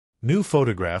New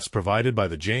photographs provided by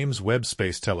the James Webb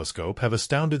Space Telescope have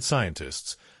astounded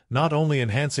scientists, not only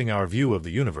enhancing our view of the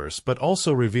universe but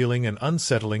also revealing an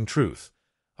unsettling truth: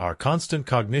 our constant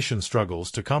cognition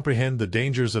struggles to comprehend the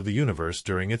dangers of the universe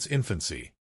during its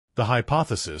infancy. The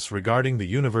hypothesis regarding the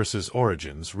universe's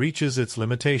origins reaches its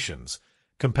limitations,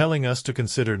 compelling us to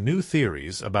consider new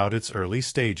theories about its early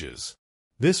stages.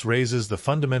 This raises the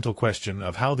fundamental question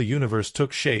of how the universe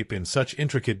took shape in such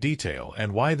intricate detail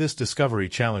and why this discovery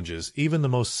challenges even the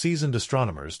most seasoned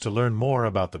astronomers to learn more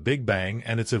about the Big Bang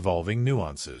and its evolving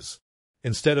nuances.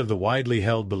 Instead of the widely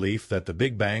held belief that the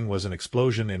Big Bang was an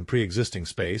explosion in pre-existing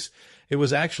space, it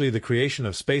was actually the creation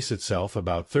of space itself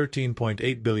about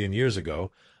 13.8 billion years ago,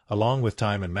 along with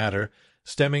time and matter,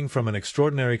 stemming from an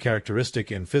extraordinary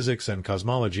characteristic in physics and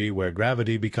cosmology where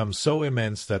gravity becomes so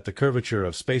immense that the curvature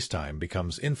of spacetime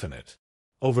becomes infinite.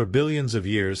 Over billions of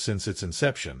years since its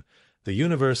inception, the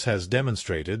universe has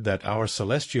demonstrated that our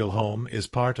celestial home is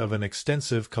part of an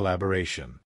extensive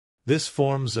collaboration. This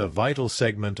forms a vital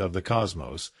segment of the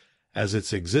cosmos, as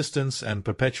its existence and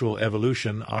perpetual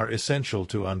evolution are essential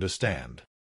to understand.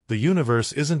 The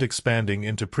universe isn't expanding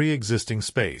into pre-existing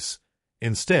space.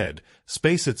 Instead,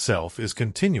 space itself is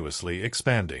continuously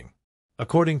expanding.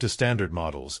 According to standard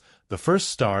models, the first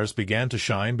stars began to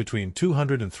shine between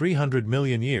 200 and 300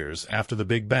 million years after the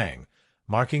Big Bang,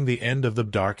 marking the end of the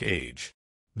Dark Age.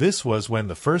 This was when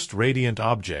the first radiant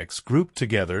objects grouped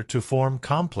together to form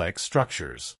complex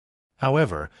structures.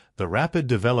 However, the rapid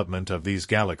development of these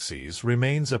galaxies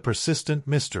remains a persistent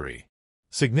mystery.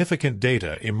 Significant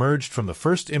data emerged from the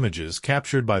first images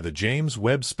captured by the James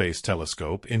Webb Space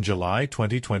Telescope in July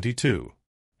 2022.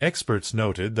 Experts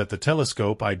noted that the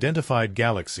telescope identified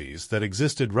galaxies that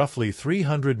existed roughly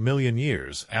 300 million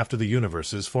years after the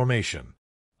universe's formation.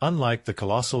 Unlike the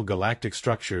colossal galactic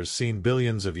structures seen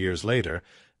billions of years later,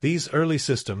 these early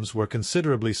systems were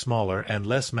considerably smaller and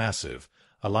less massive,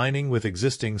 aligning with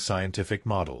existing scientific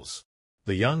models.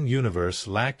 The young universe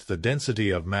lacked the density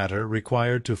of matter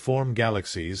required to form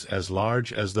galaxies as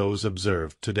large as those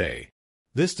observed today.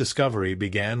 This discovery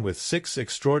began with 6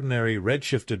 extraordinary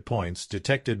redshifted points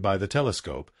detected by the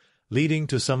telescope, leading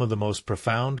to some of the most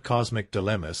profound cosmic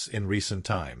dilemmas in recent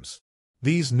times.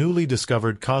 These newly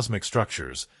discovered cosmic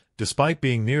structures, despite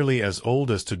being nearly as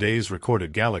old as today's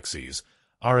recorded galaxies,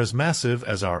 are as massive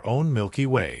as our own Milky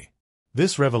Way.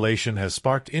 This revelation has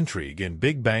sparked intrigue in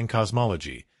Big Bang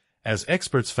cosmology, as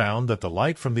experts found that the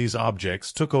light from these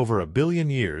objects took over 1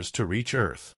 billion years to reach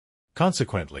Earth.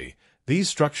 Consequently, these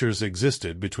structures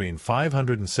existed between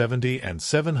 570 and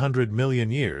 700 million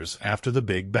years after the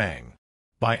Big Bang.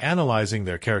 By analyzing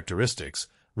their characteristics,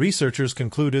 researchers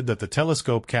concluded that the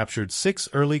telescope captured 6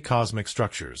 early cosmic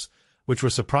structures, which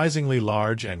were surprisingly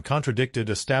large and contradicted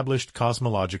established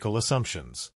cosmological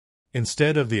assumptions.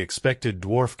 Instead of the expected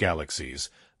dwarf galaxies,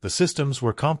 the systems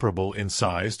were comparable in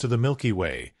size to the Milky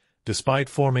Way, despite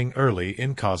forming early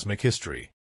in cosmic history.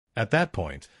 At that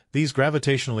point, these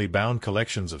gravitationally bound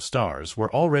collections of stars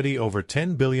were already over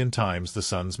 10 billion times the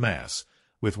Sun's mass,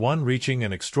 with one reaching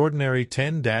an extraordinary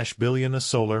 10 billion a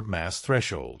solar mass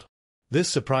threshold. This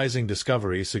surprising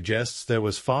discovery suggests there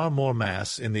was far more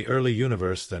mass in the early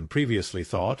universe than previously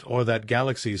thought, or that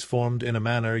galaxies formed in a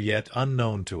manner yet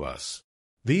unknown to us.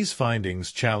 These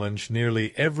findings challenge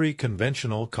nearly every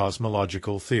conventional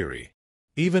cosmological theory.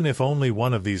 Even if only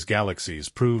one of these galaxies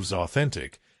proves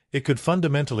authentic, it could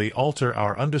fundamentally alter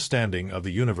our understanding of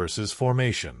the universe's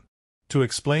formation. To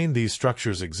explain these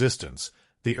structures' existence,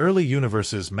 the early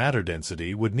universe's matter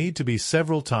density would need to be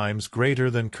several times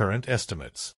greater than current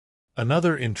estimates.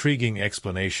 Another intriguing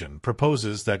explanation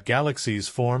proposes that galaxies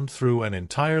formed through an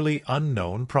entirely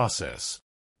unknown process.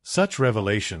 Such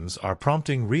revelations are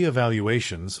prompting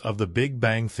re-evaluations of the Big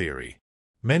Bang theory.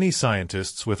 Many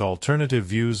scientists with alternative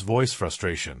views voice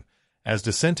frustration, as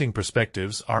dissenting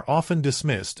perspectives are often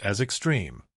dismissed as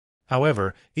extreme.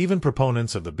 However, even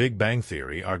proponents of the Big Bang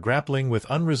theory are grappling with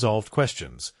unresolved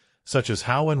questions, such as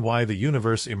how and why the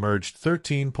universe emerged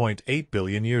 13.8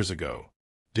 billion years ago.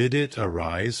 Did it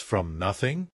arise from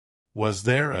nothing? Was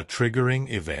there a triggering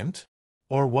event?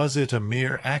 Or was it a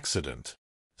mere accident?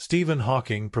 Stephen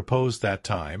Hawking proposed that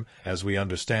time, as we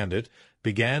understand it,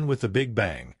 began with the Big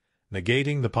Bang,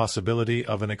 negating the possibility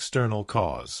of an external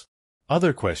cause.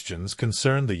 Other questions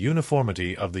concern the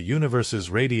uniformity of the universe's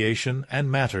radiation and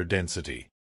matter density.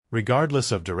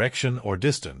 Regardless of direction or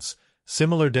distance,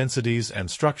 similar densities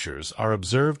and structures are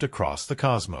observed across the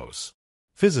cosmos.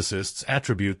 Physicists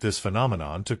attribute this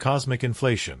phenomenon to cosmic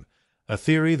inflation, a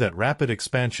theory that rapid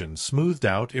expansion smoothed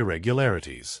out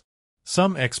irregularities.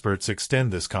 Some experts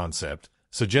extend this concept,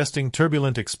 suggesting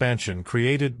turbulent expansion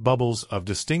created bubbles of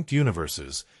distinct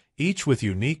universes, each with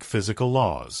unique physical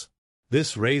laws.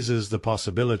 This raises the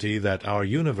possibility that our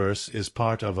universe is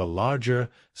part of a larger,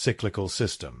 cyclical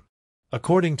system.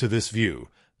 According to this view,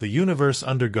 the universe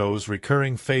undergoes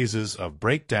recurring phases of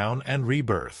breakdown and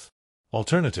rebirth.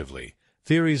 Alternatively,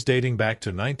 theories dating back to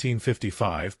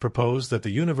 1955 propose that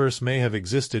the universe may have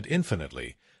existed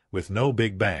infinitely, with no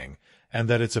Big Bang, and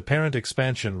that its apparent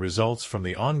expansion results from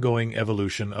the ongoing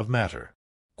evolution of matter.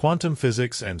 Quantum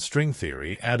physics and string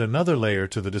theory add another layer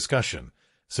to the discussion,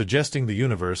 suggesting the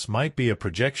universe might be a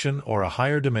projection or a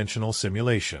higher-dimensional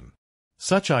simulation.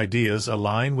 Such ideas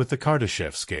align with the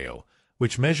Kardashev scale,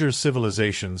 which measures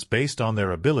civilizations based on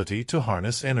their ability to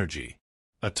harness energy.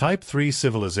 A Type 3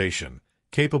 civilization,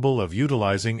 capable of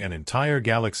utilizing an entire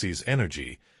galaxy's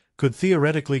energy, could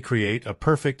theoretically create a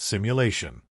perfect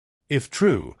simulation. If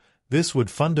true, this would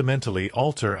fundamentally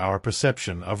alter our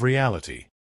perception of reality.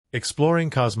 Exploring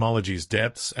cosmology's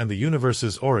depths and the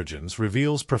universe's origins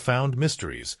reveals profound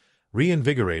mysteries,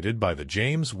 reinvigorated by the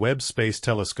James Webb Space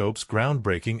Telescope's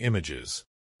groundbreaking images.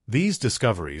 These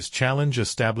discoveries challenge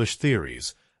established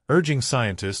theories, urging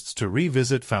scientists to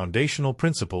revisit foundational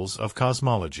principles of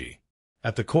cosmology.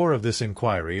 At the core of this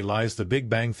inquiry lies the Big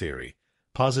Bang theory,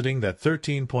 positing that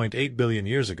 13.8 billion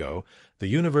years ago, the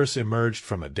universe emerged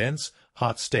from a dense,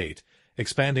 hot state,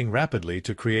 expanding rapidly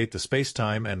to create the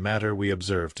space-time and matter we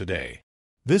observe today.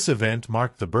 This event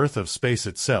marked the birth of space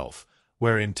itself,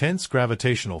 where intense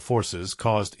gravitational forces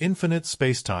caused infinite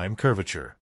space-time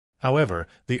curvature. However,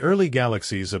 the early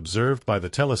galaxies observed by the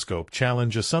telescope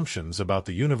challenge assumptions about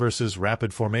the universe's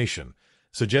rapid formation,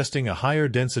 suggesting a higher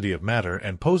density of matter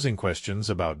and posing questions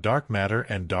about dark matter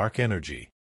and dark energy.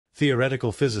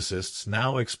 Theoretical physicists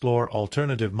now explore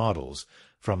alternative models,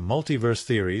 from multiverse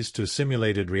theories to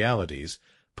simulated realities,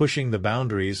 pushing the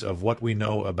boundaries of what we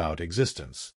know about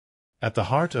existence. At the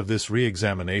heart of this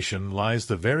re-examination lies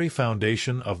the very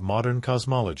foundation of modern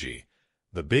cosmology,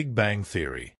 the Big Bang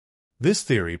theory. This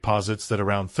theory posits that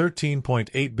around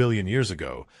 13.8 billion years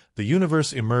ago, the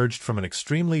universe emerged from an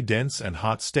extremely dense and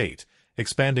hot state,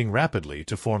 expanding rapidly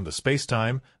to form the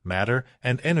spacetime, matter,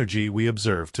 and energy we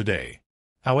observe today.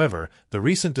 However, the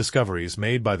recent discoveries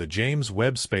made by the James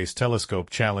Webb Space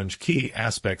Telescope challenge key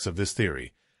aspects of this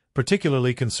theory,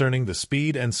 particularly concerning the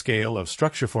speed and scale of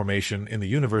structure formation in the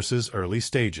universe's early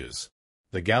stages.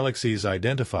 The galaxies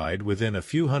identified within a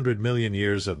few hundred million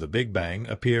years of the Big Bang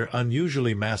appear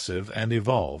unusually massive and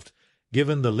evolved,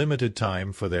 given the limited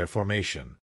time for their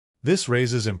formation. This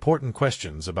raises important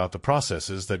questions about the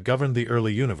processes that govern the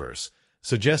early universe,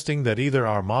 suggesting that either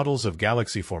our models of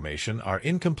galaxy formation are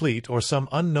incomplete or some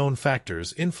unknown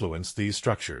factors influence these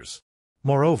structures.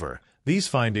 Moreover, these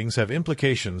findings have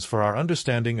implications for our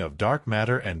understanding of dark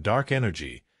matter and dark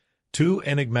energy, two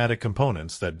enigmatic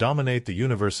components that dominate the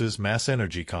universe's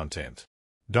mass-energy content.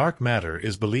 Dark matter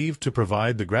is believed to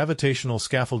provide the gravitational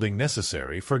scaffolding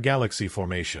necessary for galaxy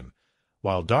formation,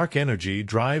 while dark energy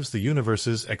drives the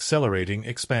universe's accelerating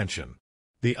expansion.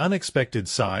 The unexpected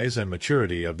size and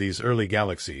maturity of these early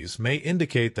galaxies may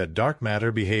indicate that dark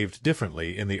matter behaved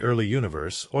differently in the early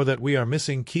universe or that we are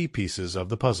missing key pieces of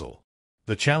the puzzle.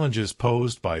 The challenges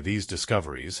posed by these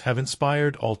discoveries have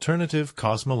inspired alternative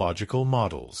cosmological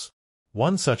models.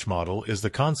 One such model is the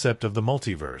concept of the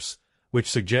multiverse, which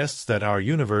suggests that our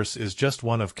universe is just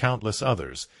one of countless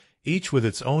others, each with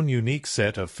its own unique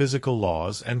set of physical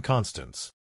laws and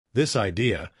constants. This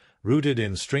idea, rooted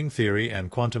in string theory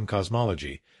and quantum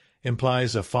cosmology,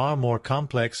 implies a far more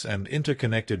complex and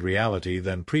interconnected reality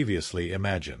than previously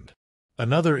imagined.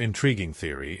 Another intriguing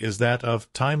theory is that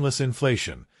of timeless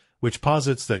inflation, which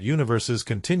posits that universes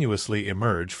continuously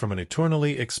emerge from an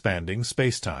eternally expanding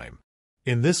spacetime.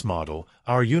 In this model,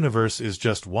 our universe is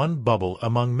just one bubble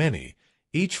among many,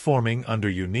 each forming under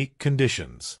unique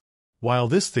conditions. While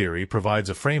this theory provides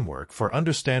a framework for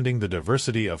understanding the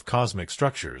diversity of cosmic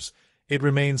structures, it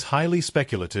remains highly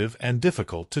speculative and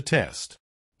difficult to test.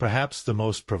 Perhaps the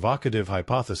most provocative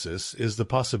hypothesis is the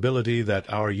possibility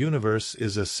that our universe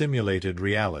is a simulated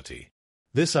reality.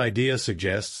 This idea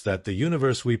suggests that the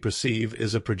universe we perceive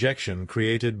is a projection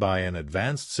created by an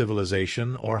advanced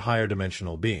civilization or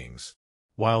higher-dimensional beings.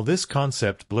 While this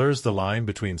concept blurs the line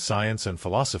between science and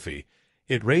philosophy,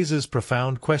 it raises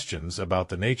profound questions about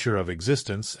the nature of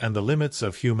existence and the limits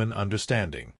of human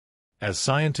understanding. As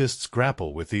scientists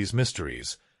grapple with these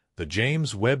mysteries, the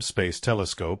James Webb Space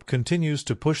Telescope continues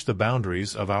to push the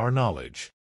boundaries of our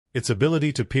knowledge. Its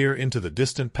ability to peer into the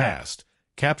distant past,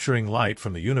 capturing light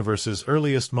from the universe's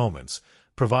earliest moments,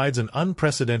 provides an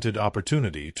unprecedented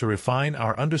opportunity to refine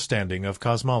our understanding of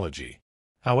cosmology.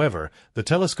 However, the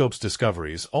telescope's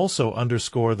discoveries also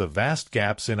underscore the vast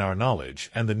gaps in our knowledge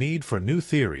and the need for new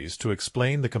theories to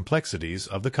explain the complexities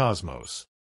of the cosmos.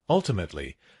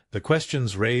 Ultimately, the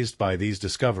questions raised by these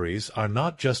discoveries are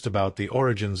not just about the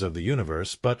origins of the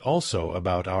universe but also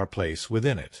about our place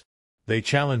within it. They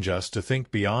challenge us to think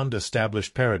beyond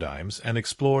established paradigms and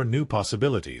explore new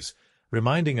possibilities,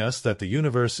 reminding us that the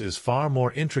universe is far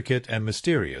more intricate and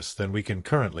mysterious than we can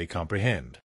currently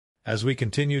comprehend. As we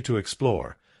continue to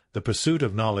explore, the pursuit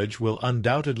of knowledge will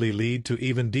undoubtedly lead to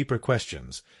even deeper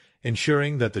questions,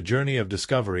 ensuring that the journey of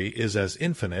discovery is as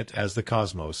infinite as the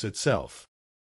cosmos itself.